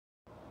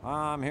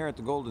I'm here at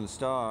the Golden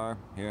Star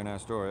here in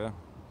Astoria,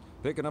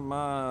 picking up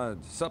my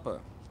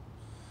supper.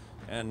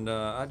 And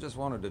I just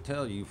wanted to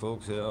tell you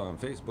folks here on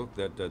Facebook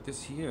that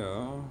this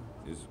here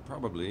is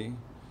probably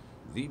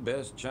the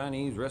best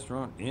Chinese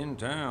restaurant in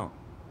town.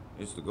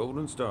 It's the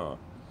Golden Star.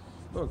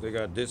 Look, they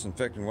got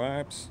disinfectant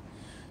wipes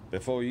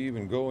before you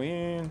even go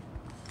in.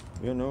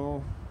 You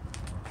know,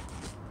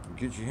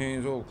 get your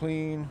hands all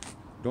clean.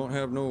 Don't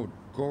have no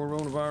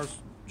coronavirus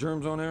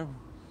germs on there.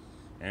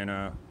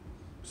 And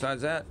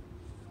besides that,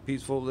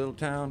 peaceful little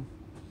town,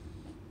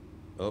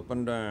 up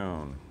and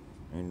down,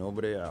 ain't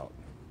nobody out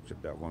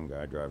except that one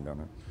guy driving down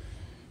there.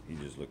 He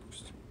just looking for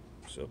some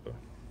supper,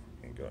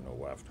 ain't got no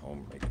wife at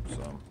home making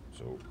some,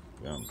 so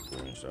yeah, I'm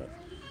going inside.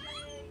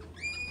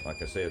 Like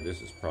I said,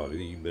 this is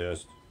probably the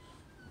best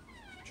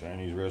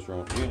Chinese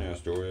restaurant in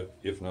Astoria,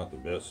 if not the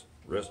best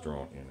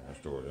restaurant in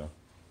Astoria.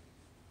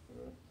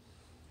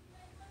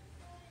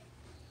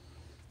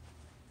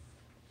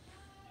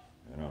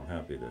 And I'm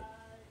happy to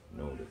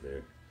know that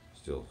they're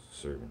still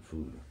serving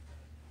food.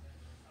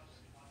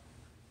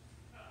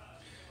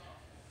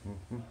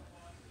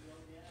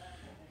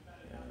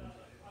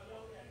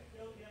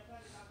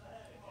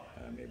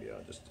 Maybe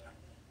I'll just,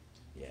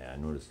 yeah, I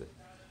noticed that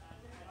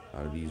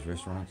out of these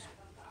restaurants,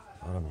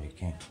 a lot of them you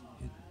can't,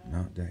 it's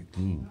not that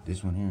clean.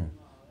 This one here,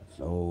 the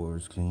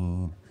floor's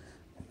clean,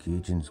 the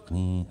kitchen's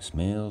clean,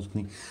 smells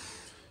clean.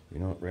 You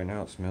know, right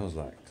now it smells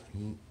like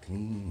clean.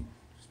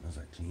 It smells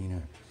like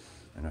cleaner.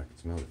 And I can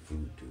smell the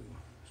food too.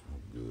 It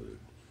smells good.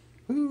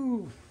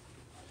 Woo!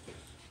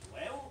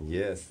 Well,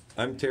 yes,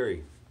 I'm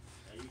Terry.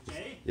 are you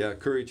Jay? Yeah,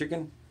 curry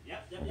chicken.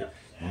 Yep.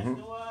 That's the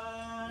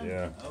one.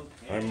 Yeah.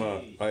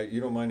 Okay. I'm.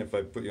 You don't mind if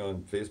I put you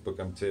on Facebook?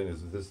 I'm saying,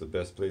 is this the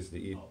best place to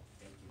eat? Oh,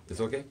 thank you. It's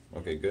okay.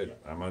 Okay, good.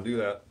 Yep. I'm gonna do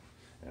that.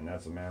 And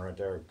that's the man right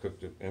there who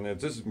cooked it. And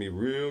this is me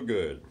real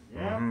good.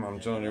 Yep. I'm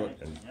telling you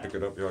what. And pick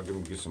it up, y'all. Give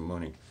me some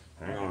money.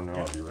 Hang on now.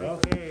 I'll be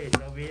right back. Okay,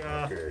 so we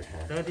are Okay.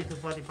 30 to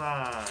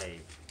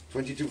 45.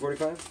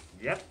 22.45.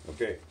 Yep.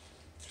 Okay.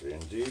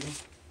 20.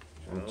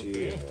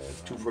 Okay.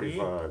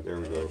 2.45. There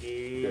we go.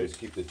 Okay. You guys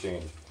keep the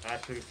change.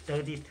 Actually,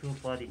 30 to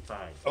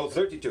 45. Oh,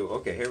 32.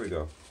 Okay, here we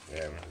go.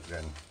 Yeah.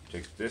 Then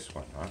take this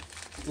one, huh?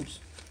 Oops.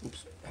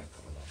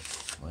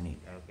 Money.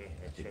 Okay,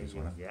 Take change this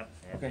one, huh? Yep.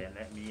 And Okay. then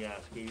let me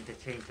give you the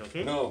change,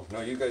 okay? No,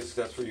 you guys.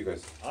 That's for you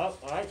guys. Oh,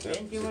 all right. Yeah,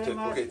 Thank you so very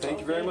much. okay, thank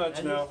you very much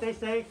and now. You stay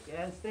safe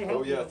and stay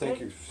healthy. Oh yeah, okay? thank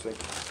you.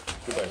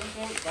 Goodbye.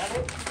 Okay, got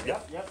it?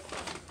 Yep.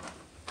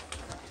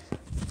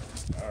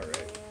 All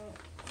right.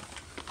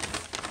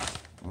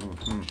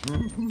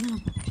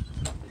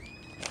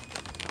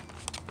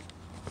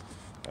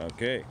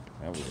 Okay,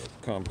 that was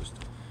accomplished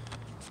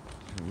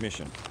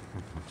mission.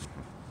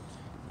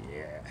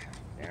 Yeah,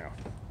 now,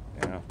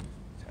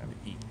 time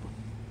to eat.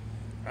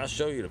 I'll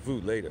show you the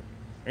food later.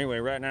 Anyway,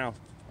 right now,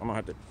 I'm gonna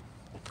have to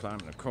climb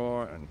in the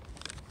car and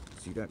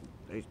see that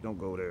place. Don't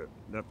go there.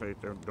 That place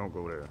there, don't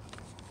go there.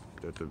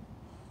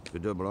 The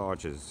double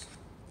arches,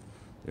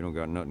 they don't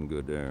got nothing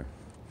good there.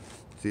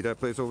 See that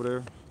place over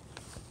there?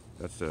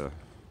 That's a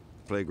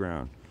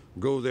playground.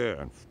 Go there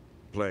and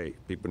play.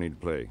 People need to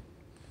play,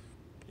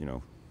 you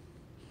know.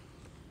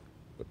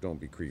 But don't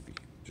be creepy.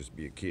 Just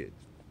be a kid.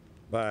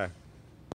 Bye.